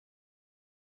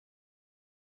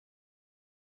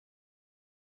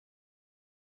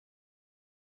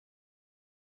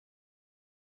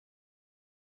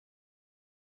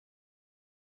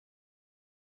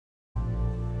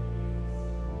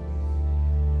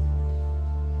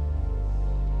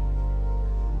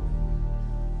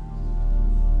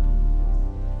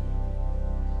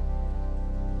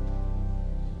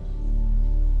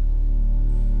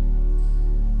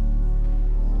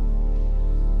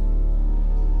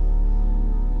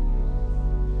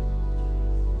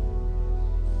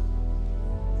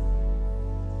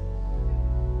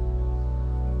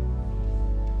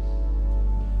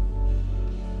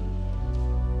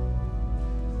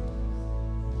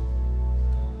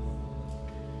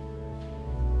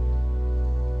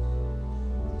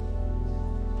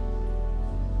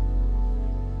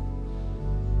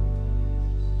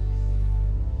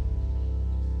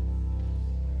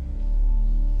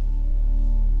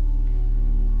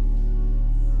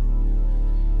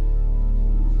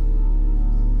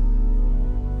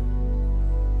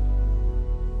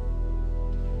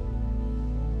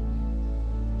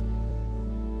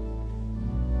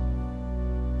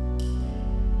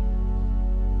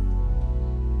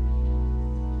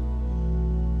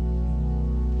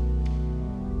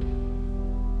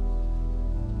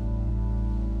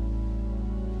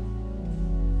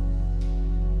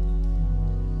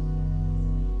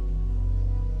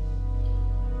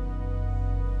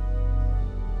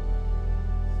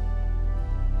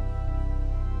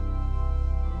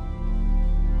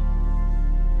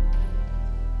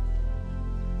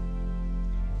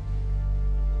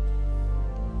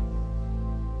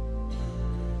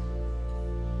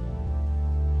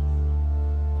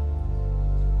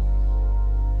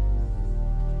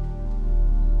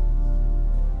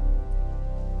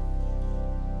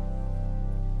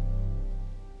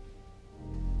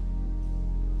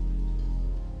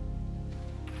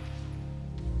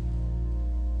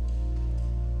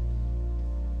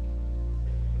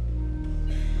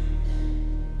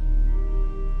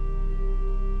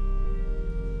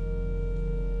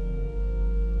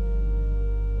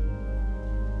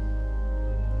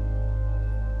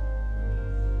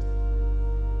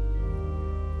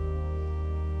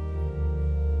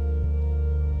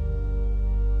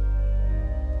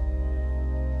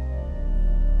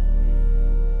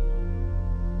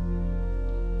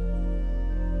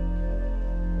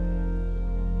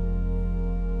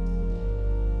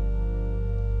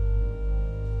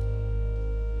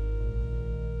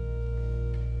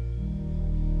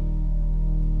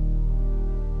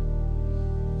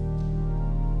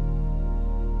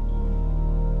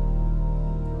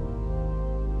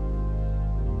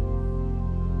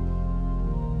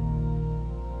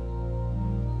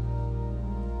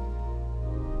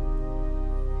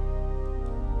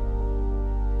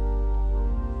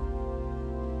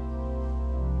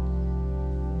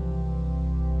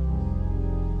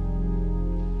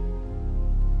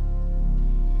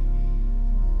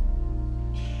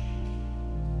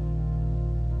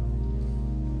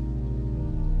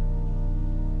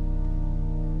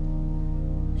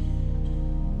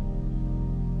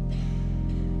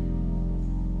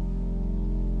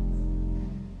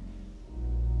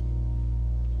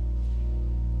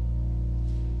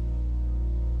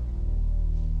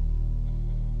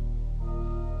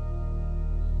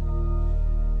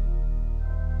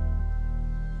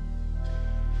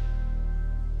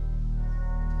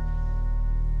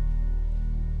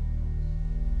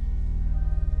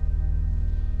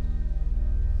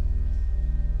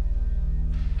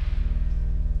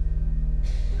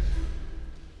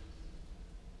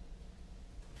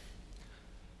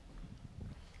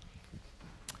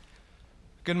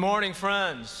Good morning,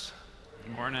 friends.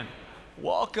 Good morning.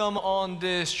 Welcome on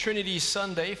this Trinity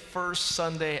Sunday, first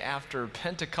Sunday after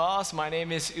Pentecost. My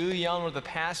name is Uyan, one of the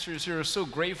pastors here. We're so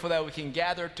grateful that we can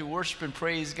gather to worship and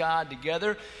praise God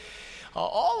together.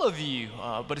 All of you,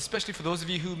 but especially for those of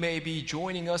you who may be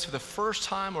joining us for the first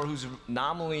time or who's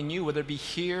nominally new, whether it be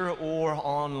here or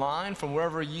online, from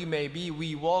wherever you may be,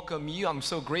 we welcome you. I'm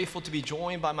so grateful to be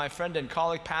joined by my friend and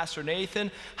colleague, Pastor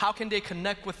Nathan. How can they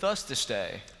connect with us this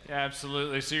day? Yeah,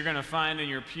 absolutely. So you're going to find in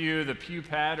your pew the pew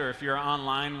pad, or if you're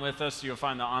online with us, you'll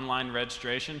find the online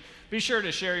registration. Be sure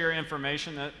to share your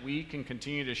information that we can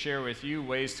continue to share with you,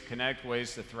 ways to connect,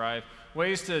 ways to thrive,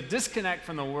 ways to disconnect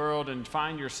from the world and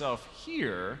find yourself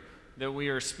here, that we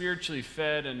are spiritually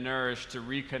fed and nourished to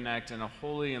reconnect in a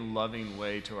holy and loving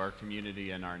way to our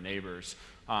community and our neighbors.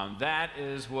 That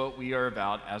is what we are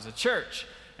about as a church.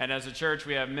 And as a church,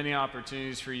 we have many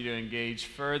opportunities for you to engage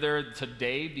further.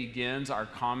 Today begins our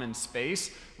common space,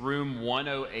 room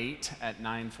 108 at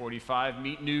 9:45.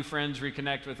 Meet new friends,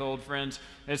 reconnect with old friends.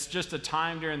 It's just a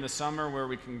time during the summer where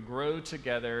we can grow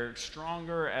together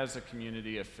stronger as a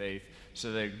community of faith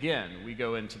so that, again, we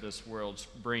go into this world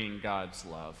bringing God's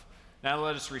love. Now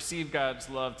let us receive God's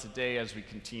love today as we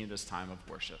continue this time of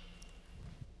worship.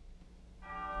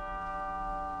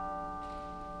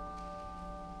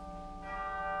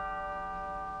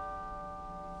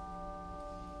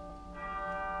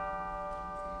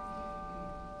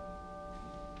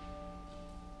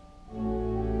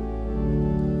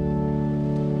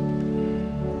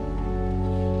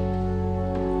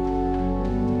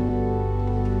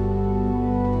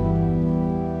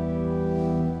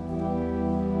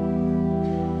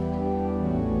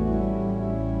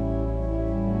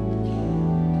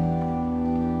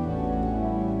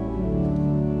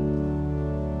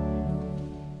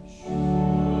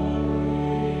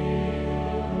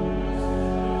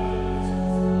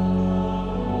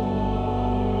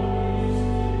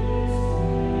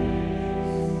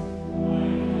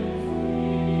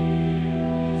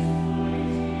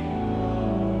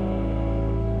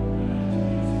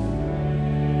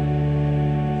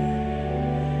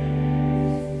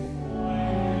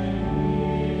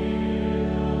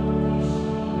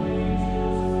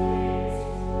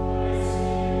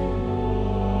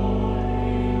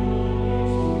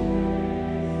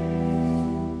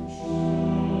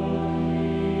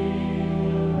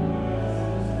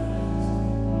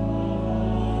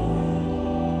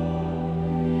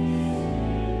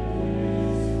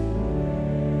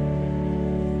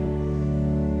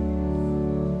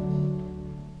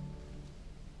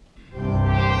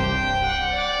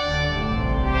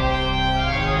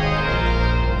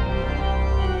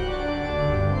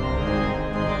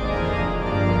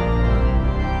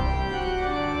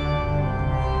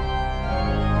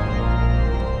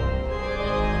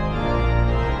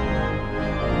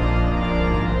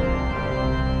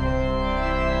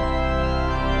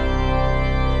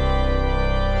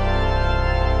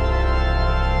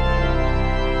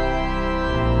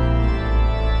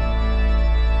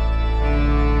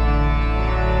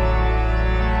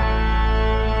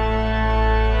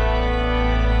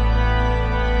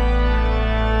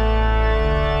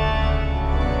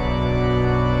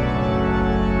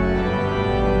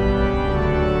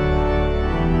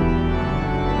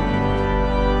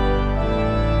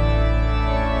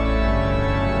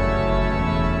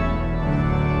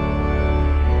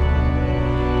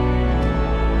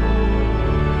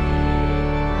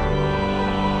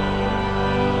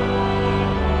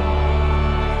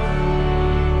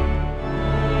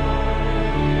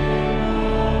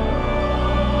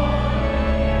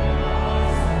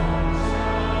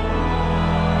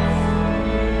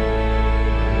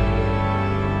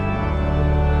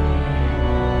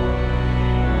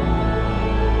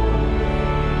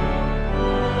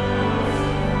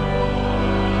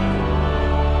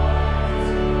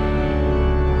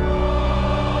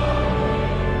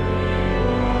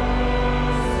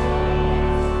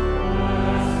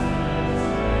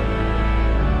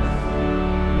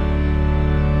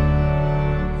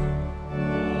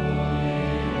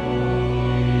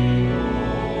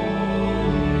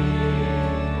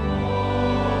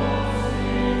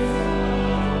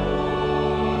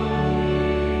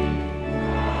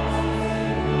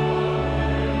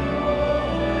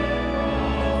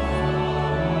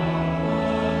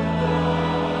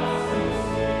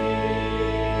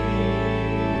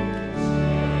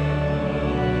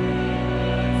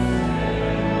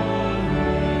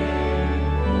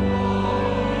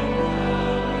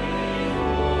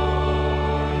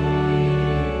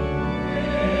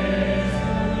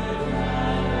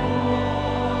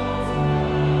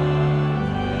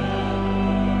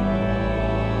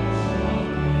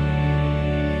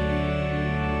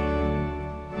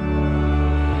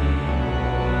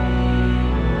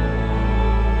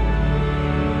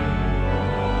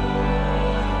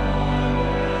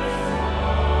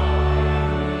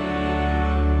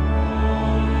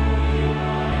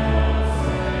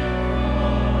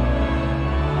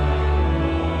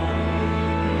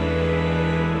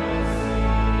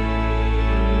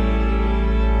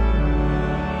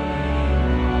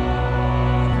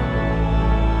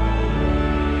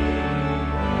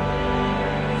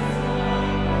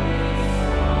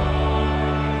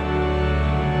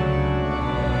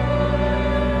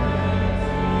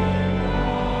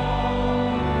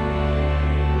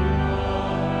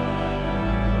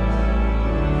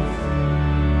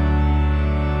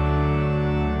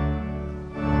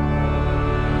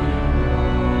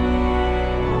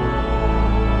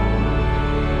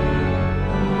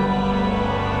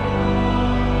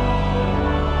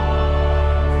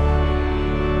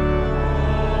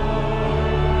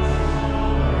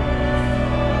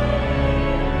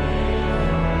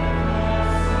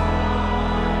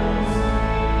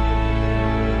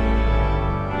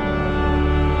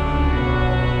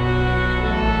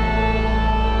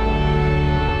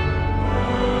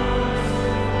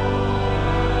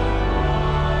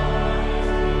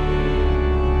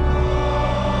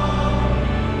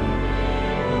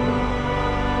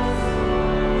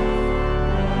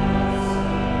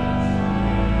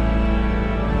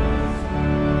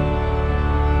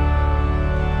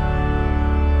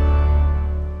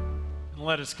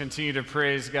 Let us continue to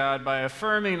praise God by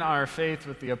affirming our faith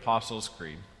with the Apostles'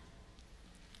 Creed.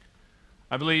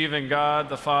 I believe in God,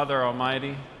 the Father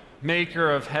Almighty,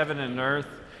 maker of heaven and earth,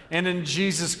 and in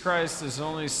Jesus Christ, his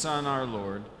only Son, our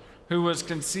Lord, who was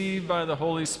conceived by the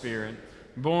Holy Spirit,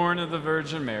 born of the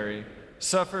Virgin Mary,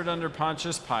 suffered under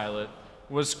Pontius Pilate,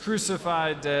 was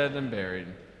crucified, dead, and buried.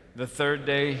 The third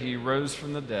day he rose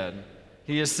from the dead.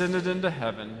 He ascended into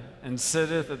heaven and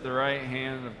sitteth at the right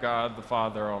hand of God the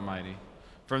Father Almighty.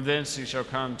 From thence he shall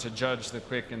come to judge the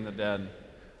quick and the dead.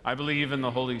 I believe in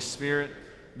the Holy Spirit,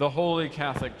 the Holy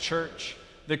Catholic Church,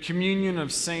 the communion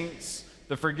of saints,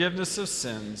 the forgiveness of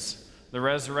sins, the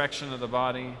resurrection of the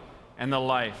body, and the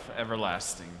life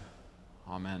everlasting.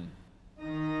 Amen.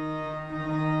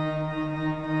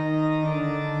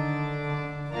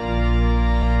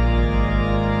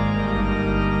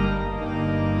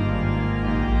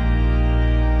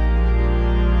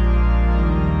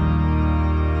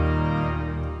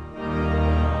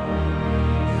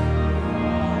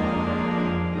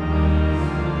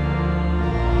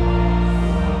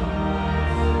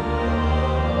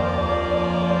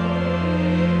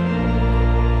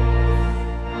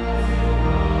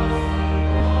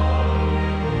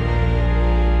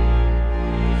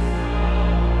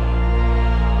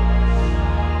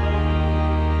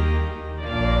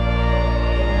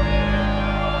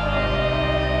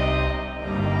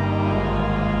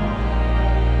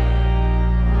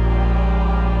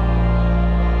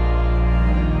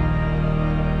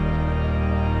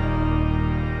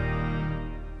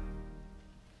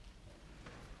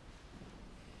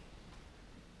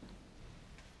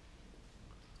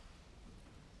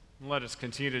 Let us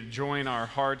continue to join our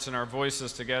hearts and our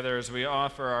voices together as we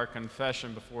offer our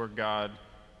confession before God.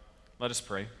 Let us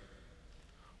pray.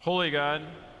 Holy God,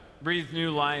 breathe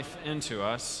new life into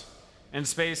us. In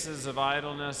spaces of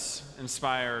idleness,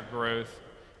 inspire growth.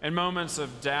 In moments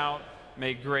of doubt,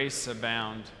 may grace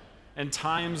abound. In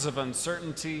times of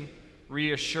uncertainty,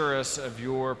 reassure us of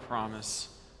your promise.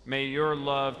 May your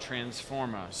love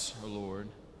transform us, O Lord.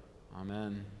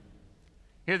 Amen.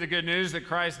 Hear the good news that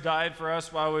Christ died for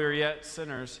us while we were yet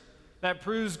sinners. That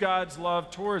proves God's love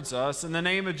towards us. In the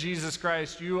name of Jesus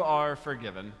Christ, you are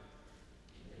forgiven.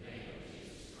 In the name of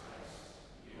Jesus Christ,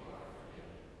 you are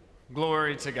forgiven.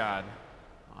 Glory to God.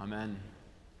 Amen.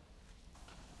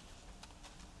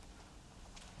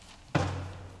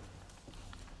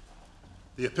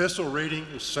 The epistle reading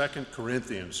is 2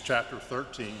 Corinthians chapter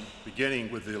 13,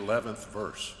 beginning with the 11th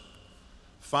verse.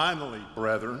 Finally,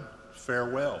 brethren,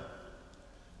 farewell.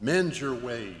 Mend your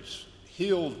ways,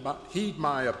 heed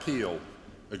my appeal,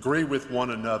 agree with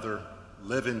one another,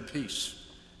 live in peace,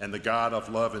 and the God of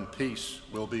love and peace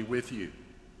will be with you.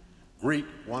 Greet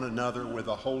one another with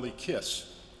a holy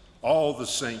kiss. All the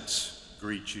saints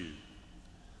greet you.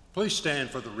 Please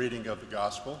stand for the reading of the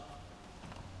gospel.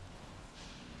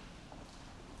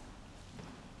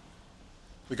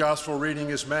 The gospel reading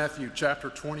is Matthew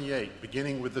chapter 28,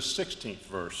 beginning with the 16th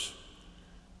verse.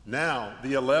 Now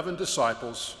the 11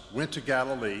 disciples went to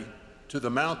Galilee, to the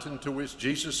mountain to which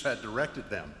Jesus had directed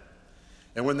them.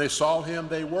 And when they saw him,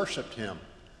 they worshiped him,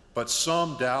 but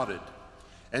some doubted.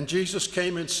 And Jesus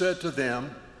came and said to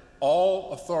them,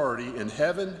 all authority in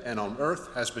heaven and on earth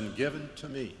has been given to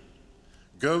me.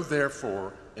 Go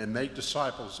therefore and make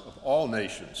disciples of all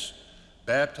nations,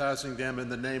 baptizing them in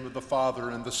the name of the Father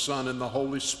and the Son and the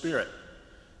Holy Spirit,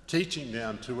 teaching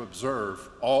them to observe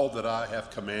all that I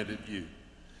have commanded you.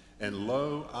 And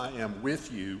lo, I am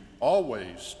with you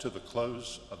always to the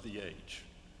close of the age.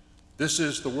 This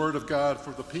is the word of God for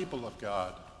the people of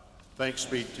God. Thanks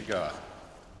be to God.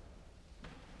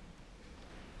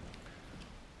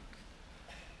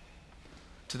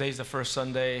 Today's the first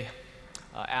Sunday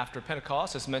after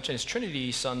Pentecost. As mentioned, it's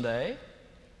Trinity Sunday.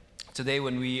 Today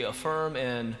when we affirm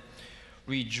and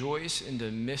rejoice in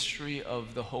the mystery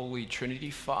of the Holy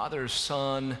Trinity, Father,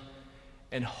 Son,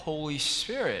 and Holy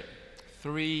Spirit.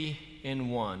 3 in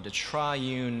 1, the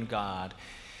triune God.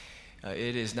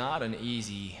 It is not an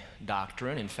easy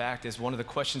doctrine. In fact, it's one of the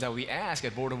questions that we ask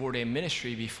at Board of Ordained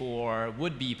Ministry before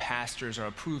would-be pastors are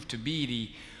approved to be the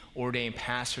ordained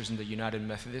pastors in the United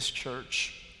Methodist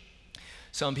Church.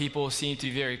 Some people seem to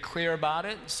be very clear about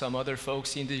it. Some other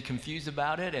folks seem to be confused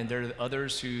about it, and there are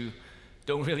others who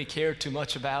don't really care too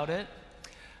much about it.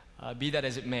 Be that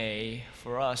as it may,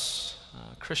 for us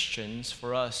Christians,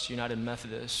 for us United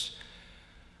Methodists,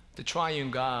 the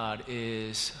triune God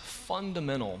is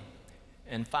fundamental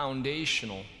and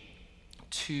foundational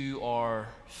to our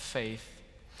faith.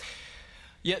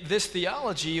 Yet this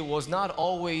theology was not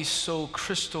always so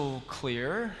crystal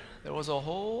clear. There was a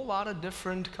whole lot of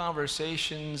different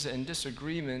conversations and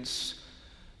disagreements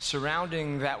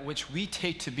surrounding that which we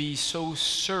take to be so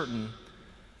certain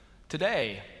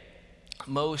today.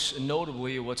 Most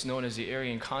notably, what's known as the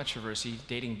Arian controversy,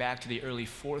 dating back to the early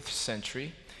 4th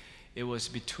century. It was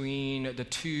between the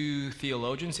two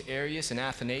theologians, Arius and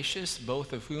Athanasius,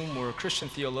 both of whom were Christian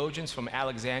theologians from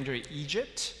Alexandria,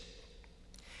 Egypt.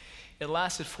 It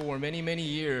lasted for many, many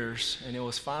years, and it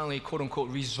was finally, quote unquote,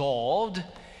 resolved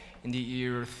in the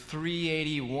year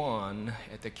 381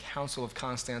 at the Council of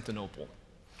Constantinople.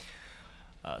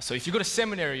 So if you go to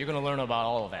seminary, you're going to learn about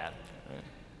all of that.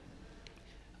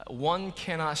 Right? One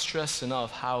cannot stress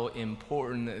enough how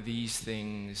important these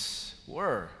things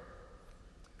were.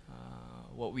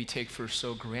 What we take for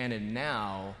so granted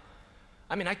now,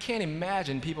 I mean, I can't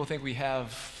imagine people think we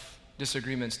have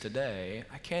disagreements today.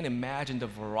 I can't imagine the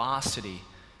veracity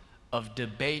of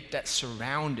debate that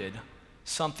surrounded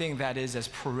something that is as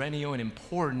perennial and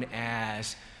important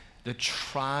as the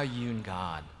triune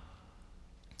God.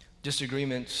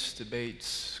 Disagreements,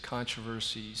 debates,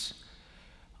 controversies.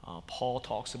 Paul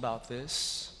talks about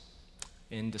this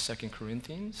in the 2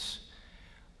 Corinthians.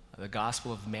 The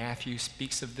Gospel of Matthew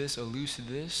speaks of this, alludes to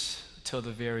this till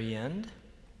the very end.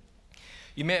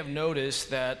 You may have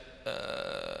noticed that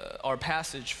our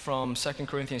passage from 2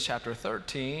 Corinthians chapter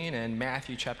 13 and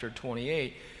Matthew chapter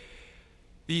 28,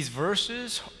 these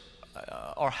verses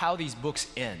are how these books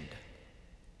end.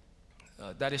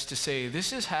 That is to say,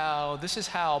 this is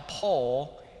how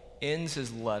Paul ends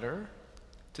his letter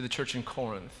to the church in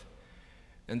Corinth.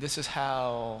 And this is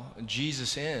how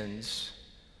Jesus ends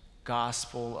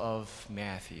Gospel of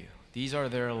Matthew. These are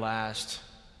their last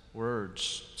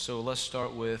words. So let's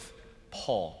start with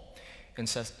Paul in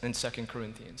 2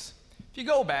 Corinthians. If you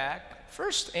go back,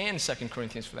 1 and 2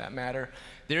 Corinthians for that matter,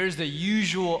 there's the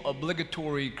usual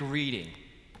obligatory greeting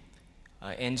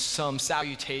and some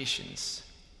salutations.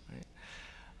 Right?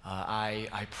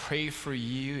 I pray for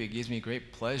you. It gives me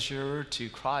great pleasure to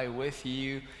cry with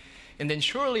you. And then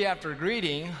shortly after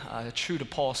greeting, true to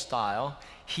Paul's style,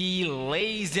 he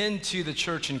lays into the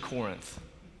church in Corinth.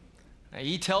 Now,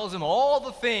 he tells them all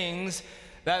the things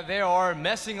that they are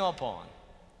messing up on.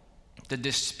 The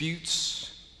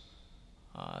disputes,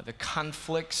 the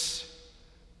conflicts,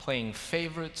 playing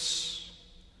favorites,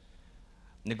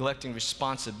 neglecting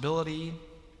responsibility.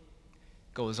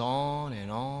 Goes on and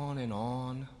on and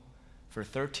on for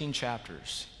 13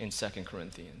 chapters in 2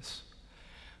 Corinthians.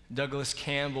 Douglas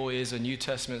Campbell is a New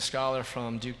Testament scholar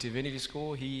from Duke Divinity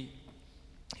School. He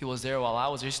was there while I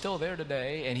was there. He's still there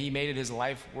today, and he made it his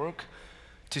life work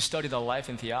to study the life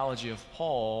and theology of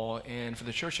Paul. And for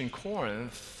the church in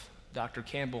Corinth, Dr.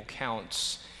 Campbell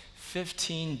counts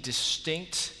 15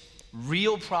 distinct,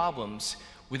 real problems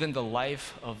within the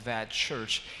life of that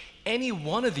church. Any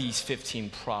one of these 15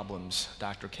 problems,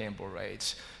 Dr. Campbell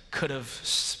writes, could have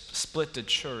split the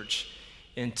church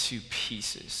into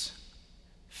pieces.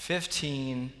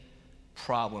 15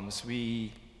 problems.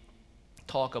 We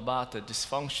talk about the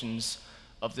dysfunctions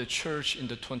of the church in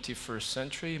the 21st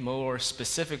century, more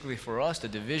specifically for us, the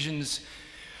divisions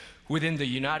within the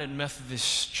United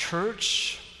Methodist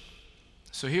Church.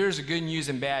 So here's the good news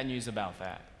and bad news about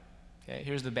that. Okay,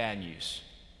 here's the bad news.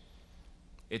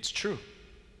 It's true.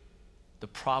 The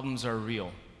problems are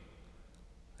real.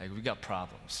 Like, we got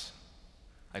problems.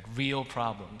 Like, real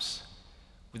problems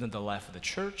within the life of the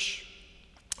church,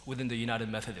 within the United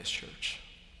Methodist Church.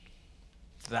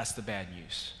 So that's the bad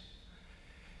news.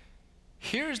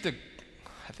 Here's the,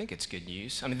 I think it's good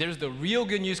news. I mean, there's the real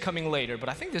good news coming later, but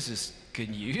I think this is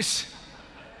good news.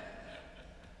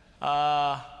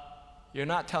 You're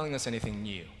not telling us anything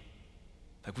new.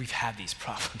 Like, we've had these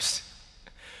problems.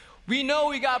 We know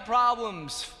we got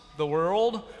problems, the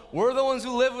world. We're the ones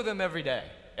who live with them every day,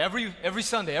 every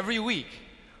Sunday, every week.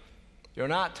 You're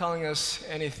not telling us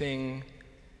anything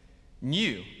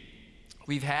new.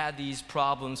 We've had these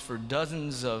problems for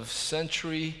dozens of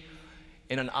centuries.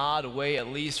 In an odd way, at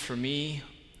least for me,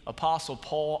 Apostle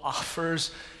Paul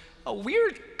offers a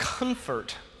weird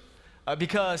comfort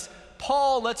because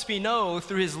Paul lets me know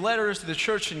through his letters to the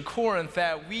church in Corinth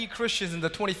that we Christians in the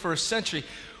 21st century,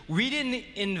 we didn't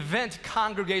invent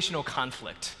congregational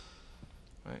conflict.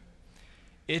 Right?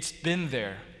 It's been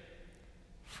there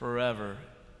forever.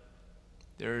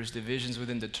 There's divisions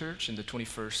within the church in the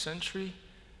 21st century.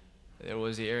 There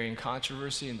was the Arian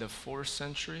controversy in the 4th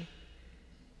century.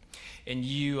 And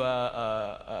you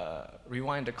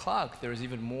rewind the clock, there's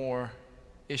even more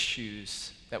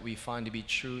issues that we find to be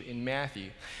true in Matthew.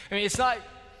 I mean, it's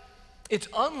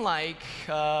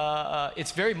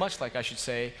very much like, I should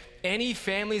say, any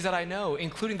families that I know,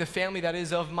 including the family that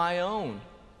is of my own.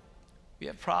 We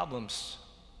have problems.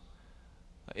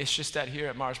 It's just that here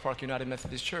at Myers Park United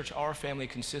Methodist Church, our family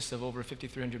consists of over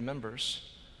 5,300 members.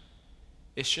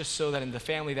 It's just so that in the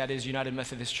family that is United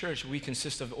Methodist Church, we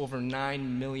consist of over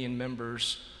 9 million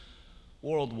members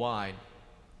worldwide.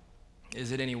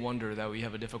 Is it any wonder that we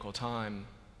have a difficult time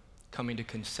coming to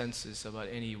consensus about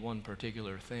any one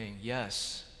particular thing?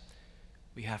 Yes,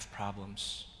 we have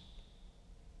problems.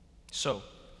 So,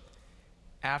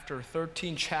 after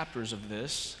 13 chapters of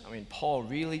this, Paul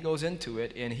really goes into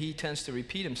it, and he tends to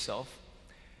repeat himself.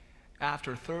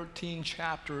 After 13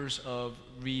 chapters of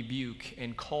rebuke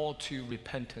and call to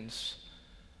repentance,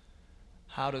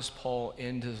 how does Paul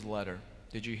end his letter?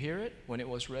 Did you hear it when it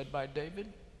was read by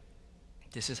David?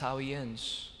 This is how he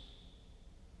ends.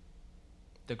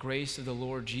 The grace of the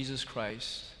Lord Jesus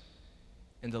Christ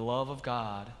and the love of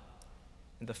God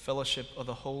and the fellowship of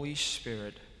the Holy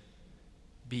Spirit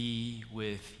be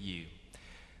with you.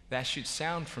 That should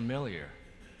sound familiar.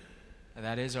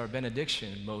 That is our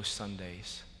benediction most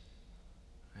Sundays.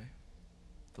 Right?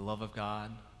 The love of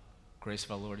God, grace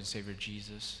of our Lord and Savior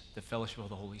Jesus, the fellowship of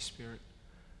the Holy Spirit.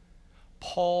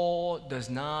 Paul does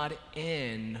not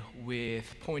end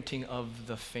with pointing of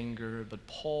the finger, but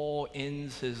Paul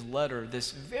ends his letter,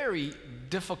 this very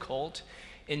difficult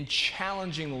and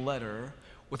challenging letter,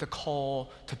 with a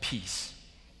call to peace.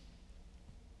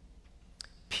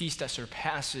 Peace that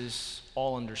surpasses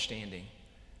all understanding.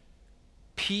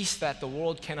 Peace that the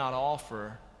world cannot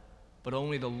offer, but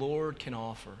only the Lord can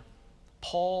offer.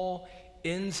 Paul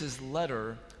ends his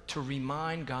letter to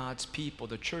remind God's people,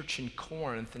 the church in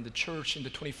Corinth and the church in the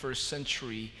 21st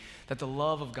century, that the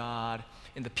love of God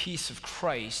and the peace of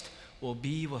Christ will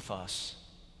be with us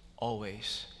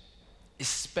always,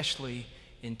 especially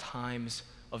in times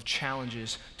of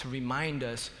challenges, to remind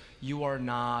us you are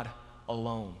not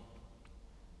alone.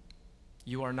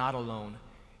 You are not alone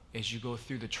as you go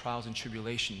through the trials and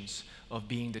tribulations of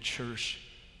being the church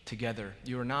together.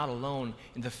 You are not alone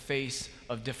in the face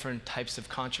of different types of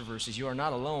controversies. You are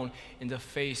not alone in the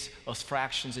face of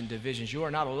fractions and divisions. You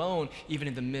are not alone even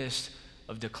in the midst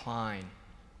of decline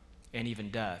and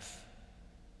even death,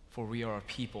 for we are a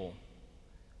people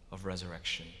of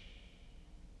resurrection.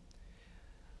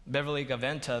 Beverly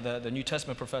Gaventa, the New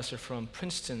Testament professor from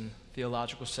Princeton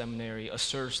Theological Seminary,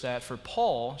 asserts that for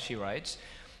Paul, she writes,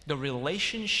 the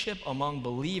relationship among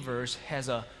believers has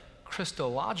a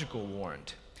Christological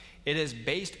warrant. It is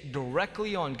based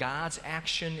directly on God's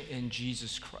action in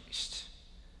Jesus Christ.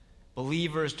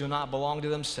 Believers do not belong to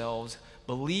themselves.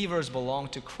 Believers belong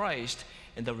to Christ,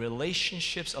 and the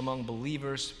relationships among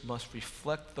believers must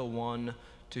reflect the one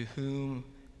to whom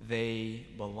they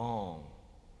belong.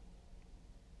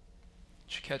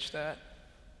 Did you catch that?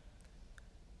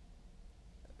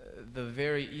 The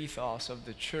very ethos of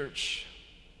the church,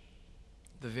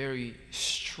 the very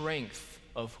strength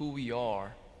of who we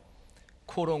are,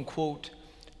 quote unquote,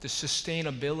 the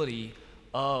sustainability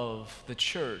of the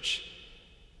church,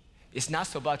 it's not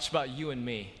so much about you and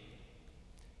me.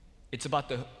 It's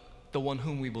about the one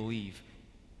whom we believe.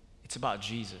 It's about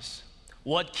Jesus.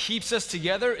 What keeps us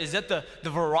together is that the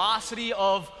veracity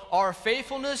of our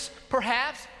faithfulness,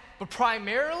 perhaps, but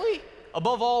primarily,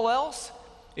 above all else,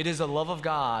 it is the love of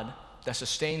God that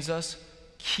sustains us,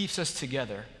 keeps us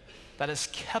together, that has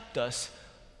kept us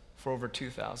for over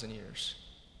 2,000 years.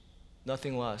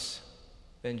 Nothing less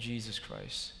than Jesus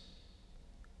Christ.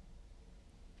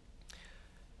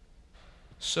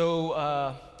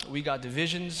 So we got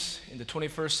divisions in the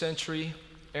 21st century,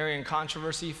 Arian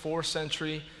controversy, 4th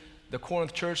century. The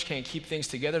Corinth church can't keep things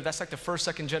together. That's like the first,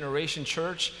 second generation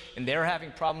church, and they're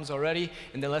having problems already.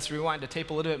 And then let's rewind the tape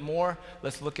a little bit more.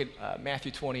 Let's look at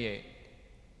Matthew 28.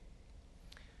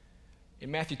 In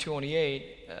Matthew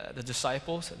 28, the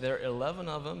disciples, there are 11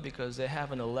 of them because they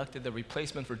haven't elected the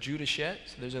replacement for Judas yet.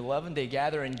 So there's 11. They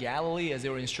gather in Galilee as they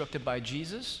were instructed by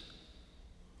Jesus.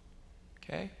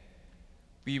 Okay?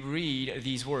 We read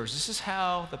these words. This is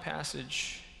how the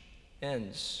passage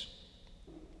ends.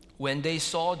 When they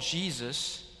saw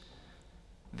Jesus,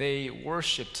 they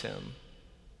worshiped him,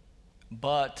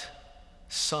 but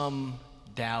some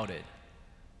doubted.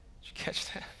 Did you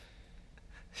catch that?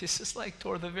 This is like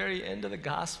toward the very end of the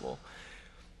gospel.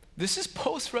 This is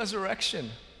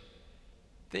post-resurrection.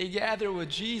 They gather with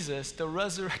Jesus, the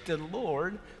resurrected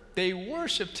Lord. They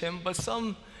worshiped him, but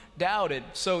some doubted.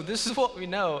 So this is what we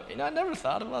know. I never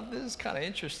thought about this. It's kind of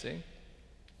interesting.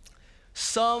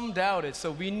 Some doubted.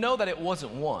 So we know that it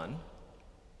wasn't one,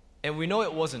 and we know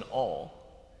it wasn't all,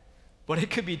 but it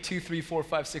could be 2, 3, 4,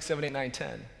 5, 6, 7, 8, 9,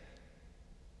 10.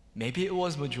 Maybe it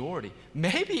was majority.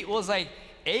 Maybe it was like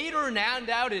 8 or 9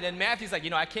 doubted, and Matthew's like,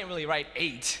 I can't really write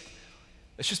 8.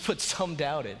 Let's just put some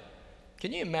doubted.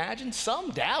 Can you imagine?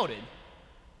 Some doubted.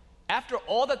 after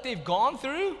all that they've gone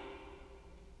through,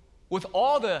 with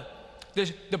all the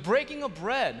breaking of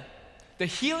bread, the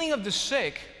healing of the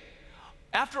sick,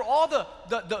 after all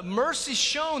the mercy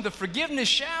shown, the forgiveness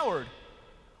showered,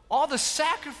 all the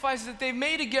sacrifices that they've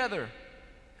made together,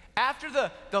 after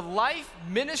the life,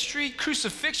 ministry,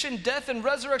 crucifixion, death, and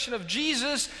resurrection of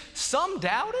Jesus, some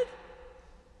doubted?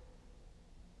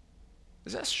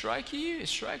 Does that strike you? It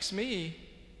strikes me.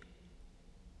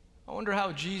 I wonder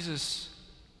how Jesus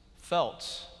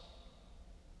felt.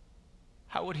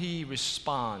 How would he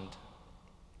respond?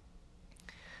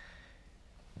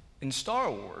 In Star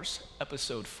Wars,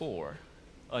 Episode 4,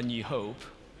 A New Hope,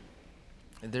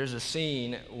 there's a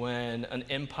scene when an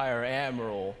Empire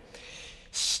admiral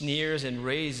sneers and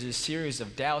raises a series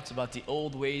of doubts about the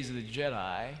old ways of the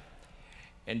Jedi,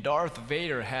 and Darth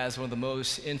Vader has one of the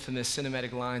most infamous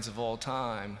cinematic lines of all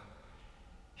time.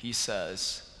 He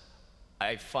says,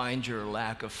 "I find your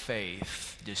lack of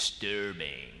faith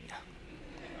disturbing."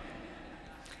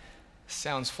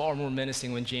 Sounds far more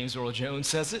menacing when James Earl Jones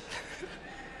says it.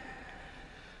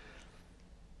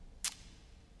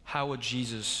 How would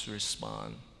Jesus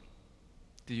respond?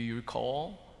 Do you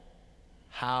recall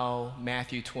how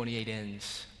Matthew 28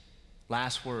 ends?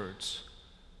 Last words.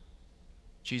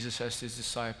 Jesus says to his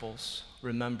disciples,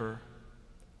 "Remember,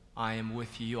 I am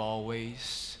with you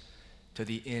always to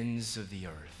the ends of the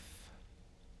earth."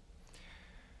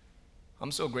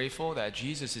 I'm so grateful that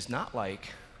Jesus is not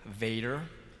like Vader.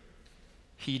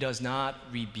 He does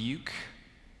not rebuke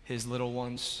his little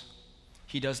ones.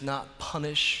 He does not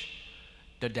punish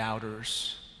the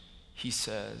doubters. He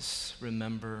says,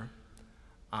 "Remember,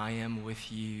 I am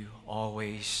with you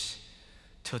always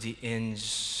till the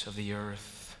ends of the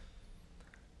earth."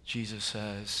 Jesus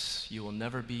says, you will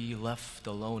never be left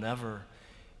alone ever,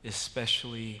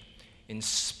 especially in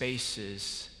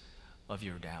spaces of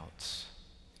your doubts,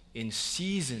 in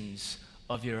seasons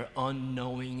of your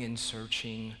unknowing and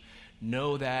searching.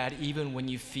 Know that even when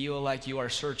you feel like you are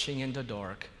searching in the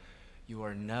dark, you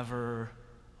are never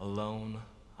alone.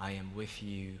 I am with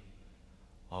you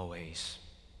always.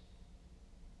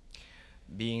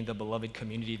 Being the beloved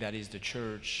community that is the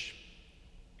church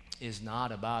is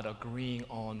not about agreeing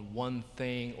on one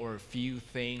thing or a few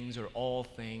things or all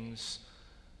things,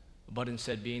 but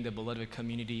instead being the beloved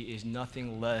community is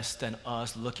nothing less than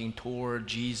us looking toward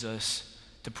Jesus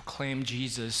to proclaim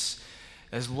Jesus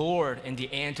as Lord. And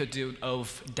the antidote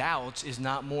of doubts is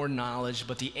not more knowledge,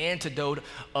 but the antidote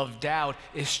of doubt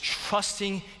is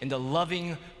trusting in the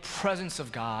loving presence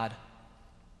of God,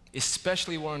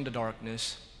 especially when we're in the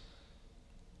darkness,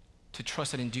 to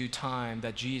trust that in due time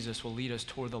that Jesus will lead us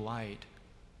toward the light,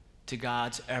 to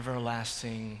God's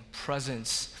everlasting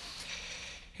presence.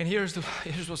 And here's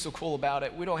what's so cool about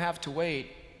it. We don't have to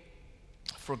wait,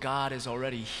 for God is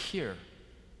already here.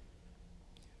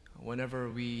 Whenever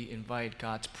we invite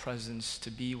God's presence to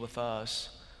be with us,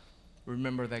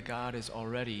 remember that God is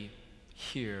already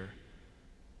here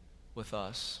with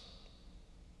us.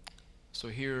 So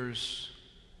here's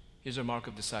a mark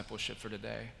of discipleship for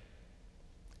today.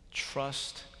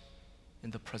 Trust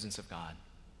in the presence of God.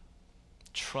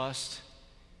 Trust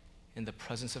in the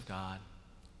presence of God,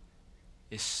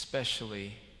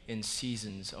 especially in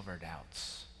seasons of our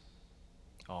doubts.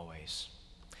 Always.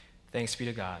 Thanks be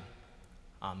to God.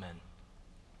 Amen.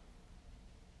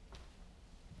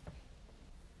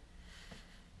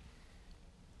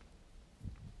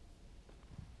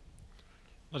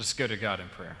 Let us go to God in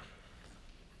prayer.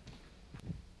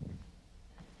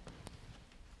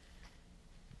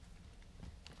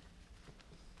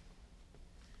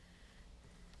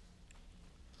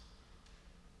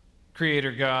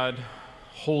 Creator God,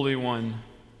 Holy One,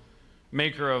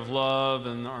 Maker of love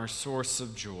and our source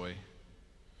of joy,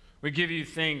 we give you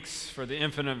thanks for the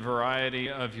infinite variety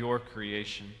of your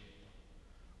creation.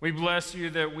 We bless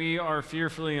you that we are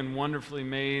fearfully and wonderfully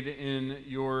made in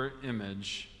your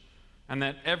image, and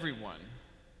that everyone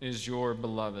is your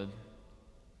beloved.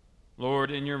 Lord,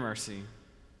 in your mercy,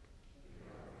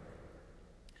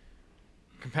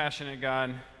 compassionate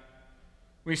God,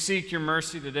 we seek your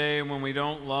mercy today when we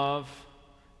don't love,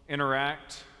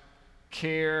 interact,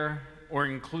 care, or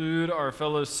include our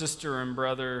fellow sister and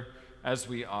brother as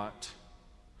we ought.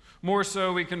 More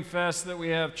so, we confess that we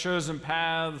have chosen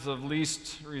paths of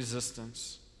least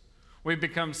resistance. We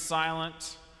become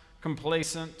silent,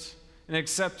 complacent, and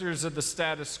acceptors of the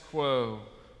status quo,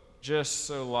 just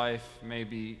so life may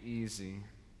be easy.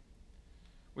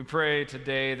 We pray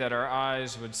today that our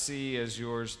eyes would see as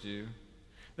yours do,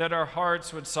 that our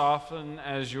hearts would soften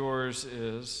as yours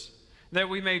is, that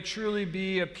we may truly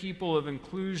be a people of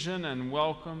inclusion and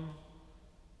welcome,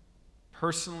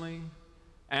 personally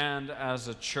and as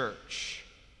a church,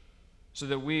 so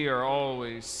that we are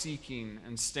always seeking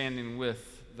and standing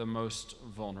with the most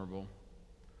vulnerable.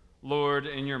 Lord,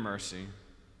 in your mercy.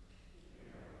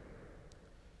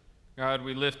 God,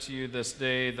 we lift to you this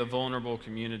day the vulnerable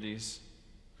communities,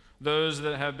 those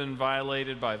that have been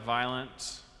violated by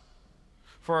violence,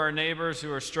 for our neighbors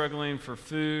who are struggling for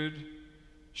food,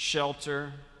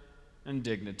 shelter, and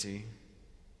dignity,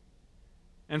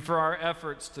 and for our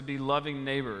efforts to be loving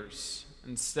neighbors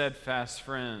and steadfast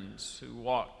friends who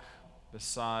walk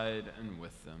beside and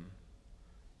with them.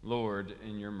 Lord,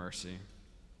 in your mercy.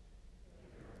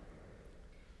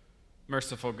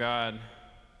 Merciful God,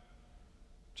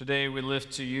 today we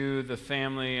lift to you the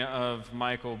family of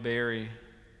Michael Berry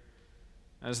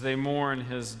as they mourn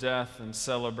his death and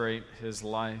celebrate his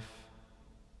life.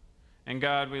 And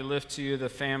God, we lift to you the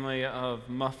family of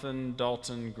Muffin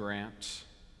Dalton Grant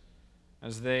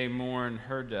as they mourn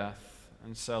her death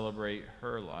and celebrate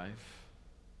her life.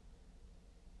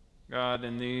 God,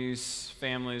 in these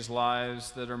families'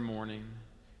 lives that are mourning,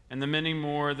 and the many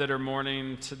more that are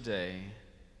mourning today,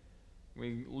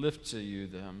 we lift to you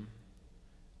them,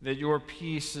 that your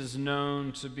peace is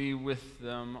known to be with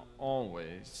them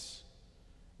always,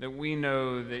 that we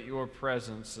know that your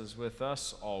presence is with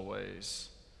us always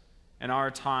in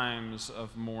our times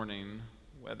of mourning,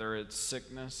 whether it's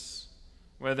sickness,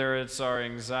 whether it's our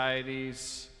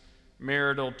anxieties,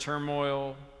 marital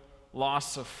turmoil,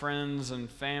 loss of friends and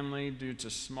family due to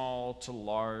small to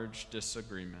large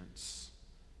disagreements.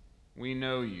 We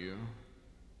know you.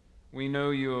 We know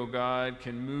you, O God,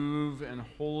 can move in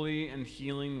holy and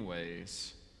healing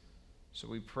ways. So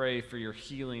we pray for your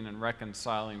healing and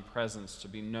reconciling presence to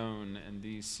be known in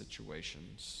these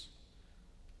situations.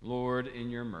 Lord,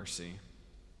 in your mercy.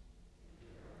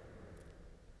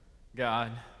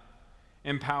 God,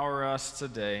 empower us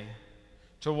today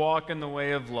to walk in the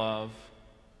way of love,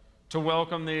 to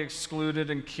welcome the excluded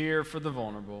and care for the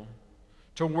vulnerable,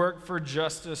 to work for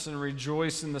justice and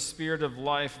rejoice in the spirit of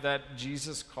life that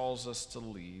Jesus calls us to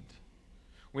lead.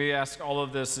 We ask all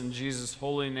of this in Jesus'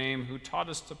 holy name, who taught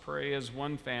us to pray as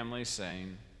one family,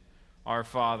 saying, Our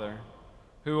Father,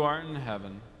 who art in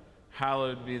heaven,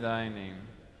 hallowed be thy name.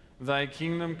 Thy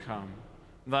kingdom come,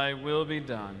 thy will be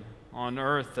done, on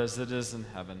earth as it is in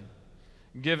heaven.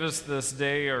 Give us this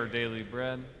day our daily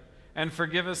bread, and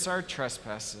forgive us our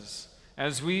trespasses,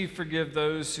 as we forgive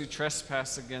those who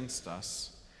trespass against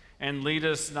us. And lead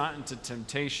us not into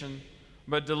temptation,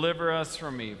 but deliver us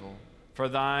from evil. For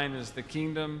thine is the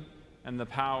kingdom, and the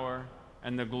power,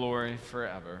 and the glory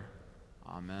forever.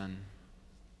 Amen.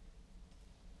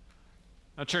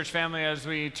 Now, church family, as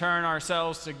we turn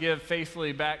ourselves to give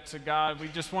faithfully back to God, we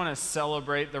just want to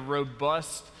celebrate the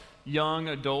robust young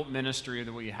adult ministry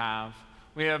that we have.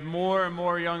 We have more and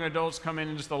more young adults coming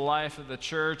into the life of the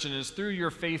church, and it's through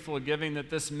your faithful giving that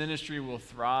this ministry will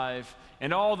thrive,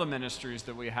 and all the ministries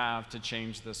that we have to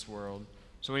change this world.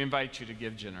 So we invite you to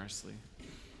give generously.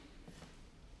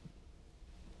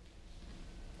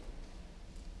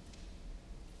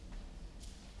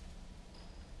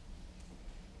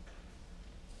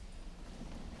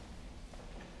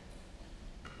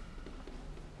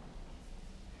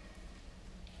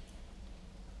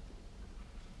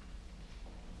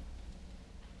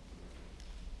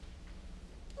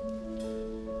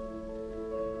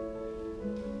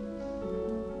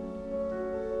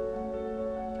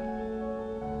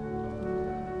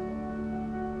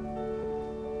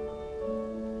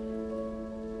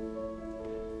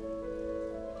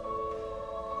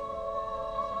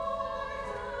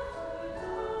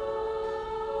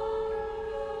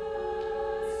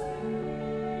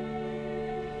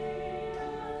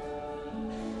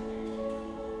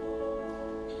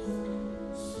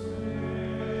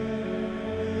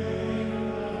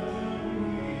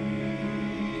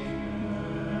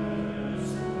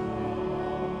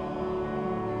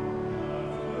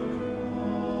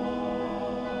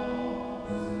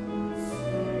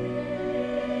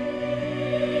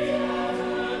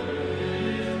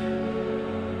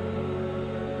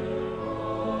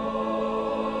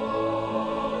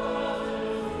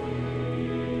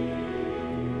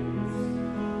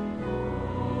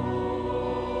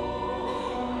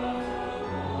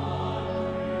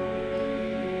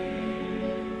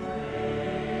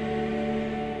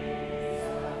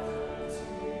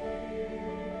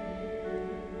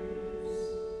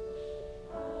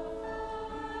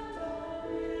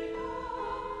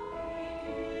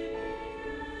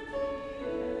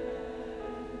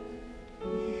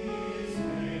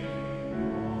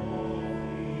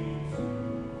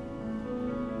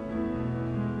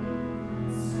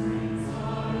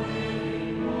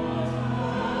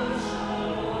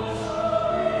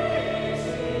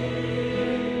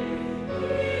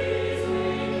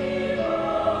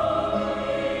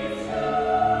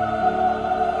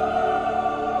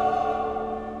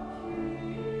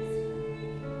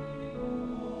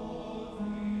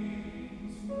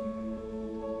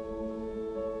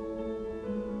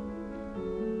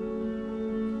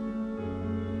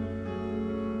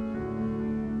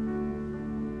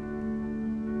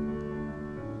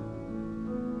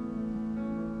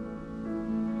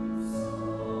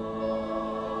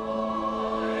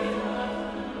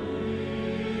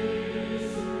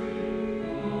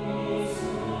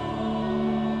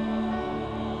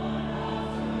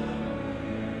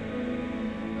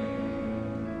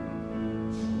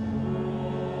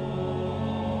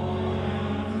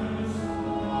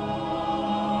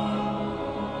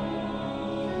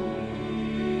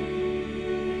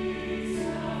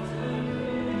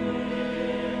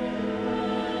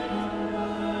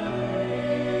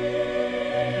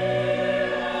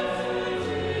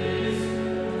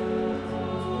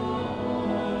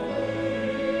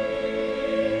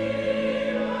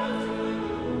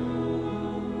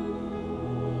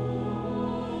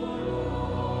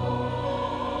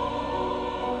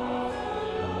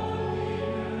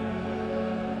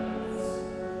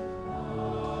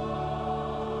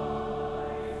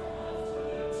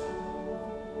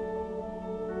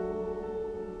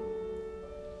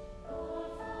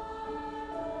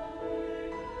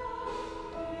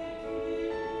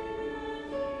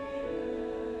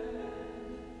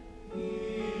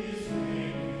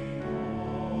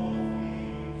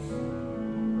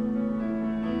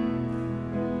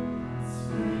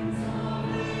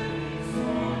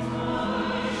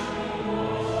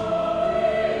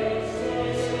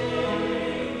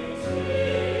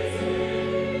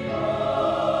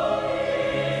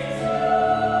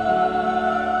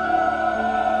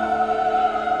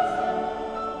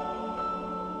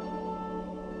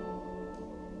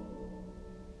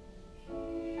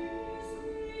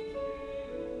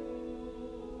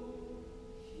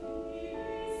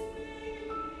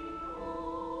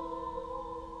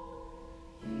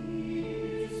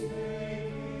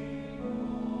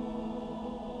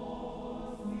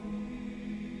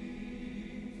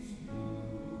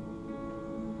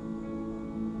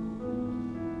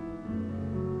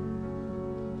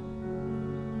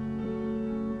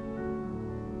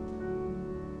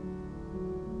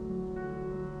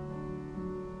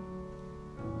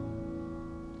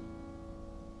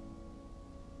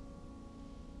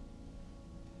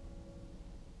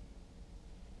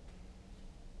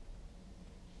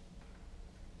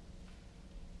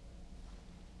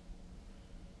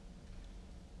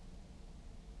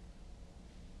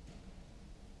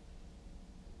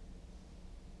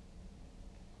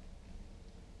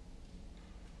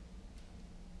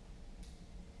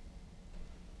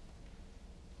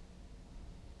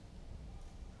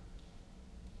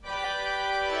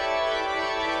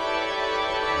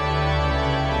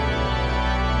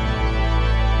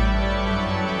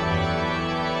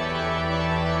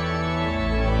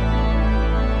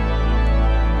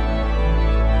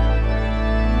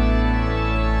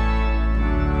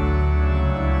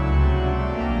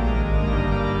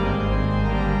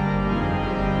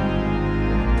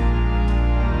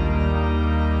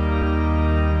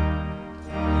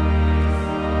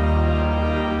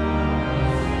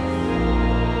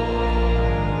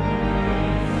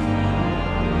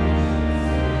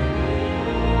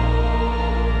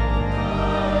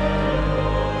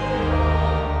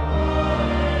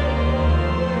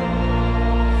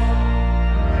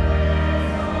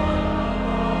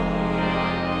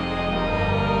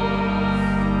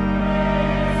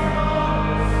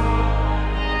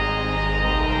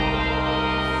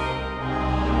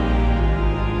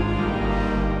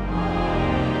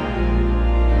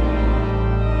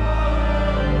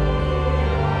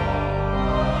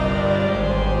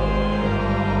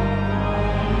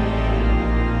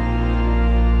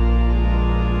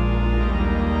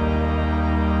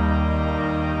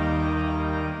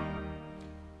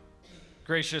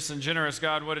 Gracious and generous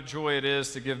God, what a joy it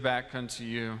is to give back unto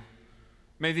you.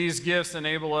 May these gifts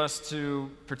enable us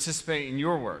to participate in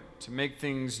your work, to make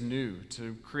things new,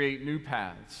 to create new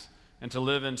paths, and to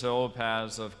live into old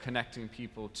paths of connecting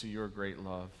people to your great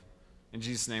love. In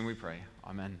Jesus' name we pray.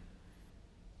 Amen.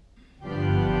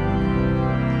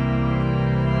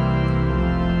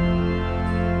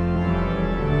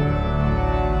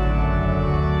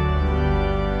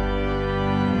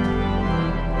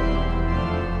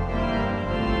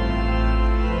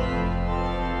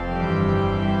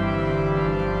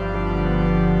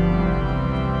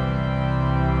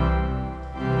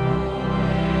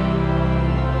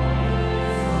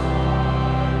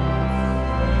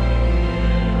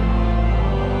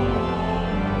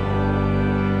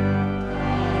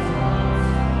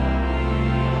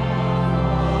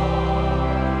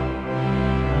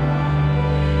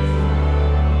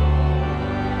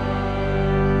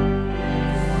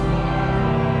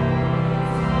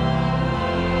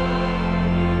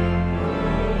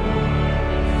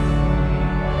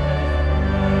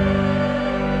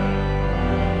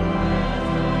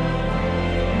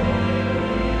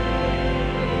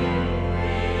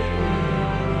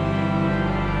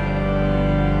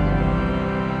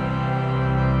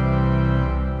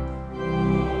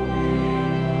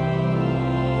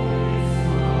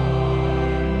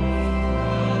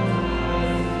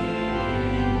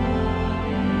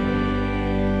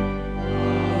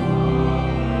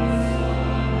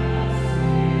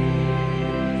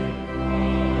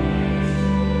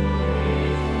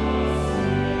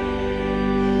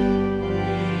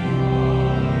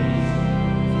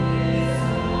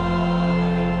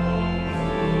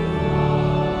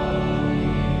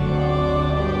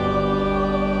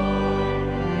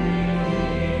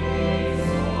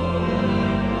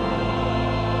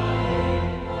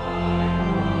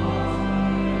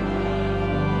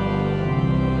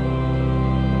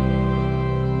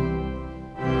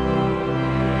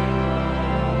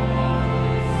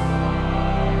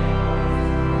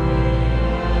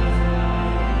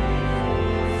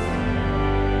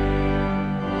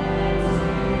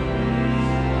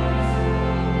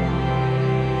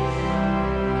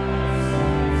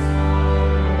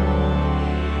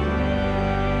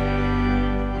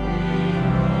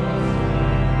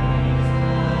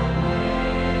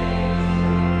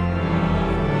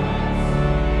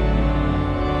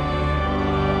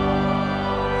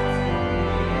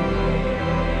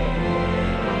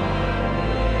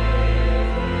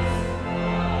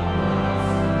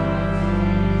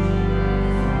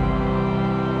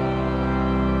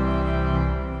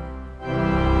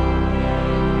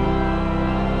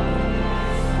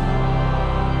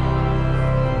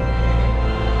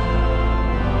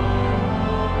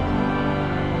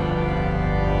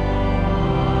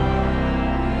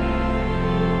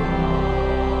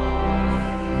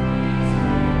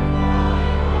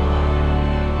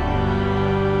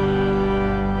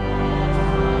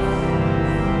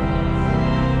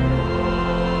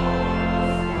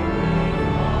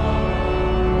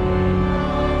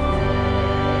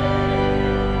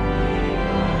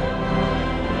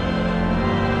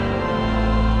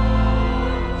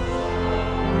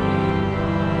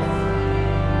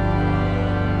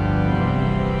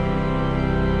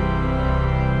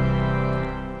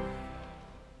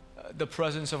 The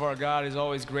presence of our God is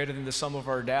always greater than the sum of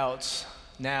our doubts.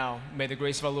 Now, may the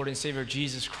grace of our Lord and Savior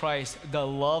Jesus Christ, the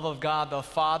love of God the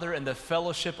Father, and the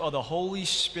fellowship of the Holy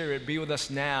Spirit be with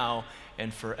us now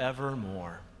and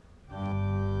forevermore.